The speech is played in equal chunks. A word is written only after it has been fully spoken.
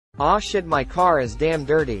Aw shit, my car is damn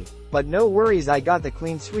dirty. But no worries, I got the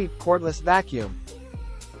clean sweep cordless vacuum.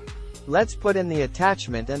 Let's put in the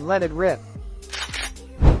attachment and let it rip.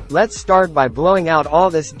 Let's start by blowing out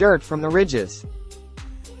all this dirt from the ridges.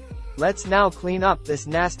 Let's now clean up this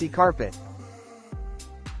nasty carpet.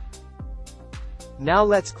 Now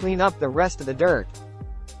let's clean up the rest of the dirt.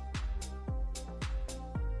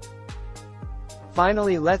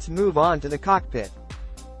 Finally, let's move on to the cockpit.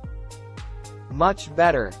 Much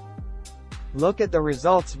better. Look at the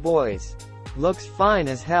results, boys. Looks fine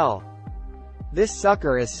as hell. This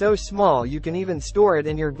sucker is so small you can even store it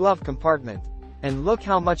in your glove compartment. And look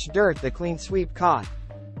how much dirt the clean sweep caught.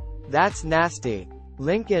 That's nasty.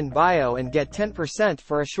 Link in bio and get 10%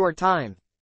 for a short time.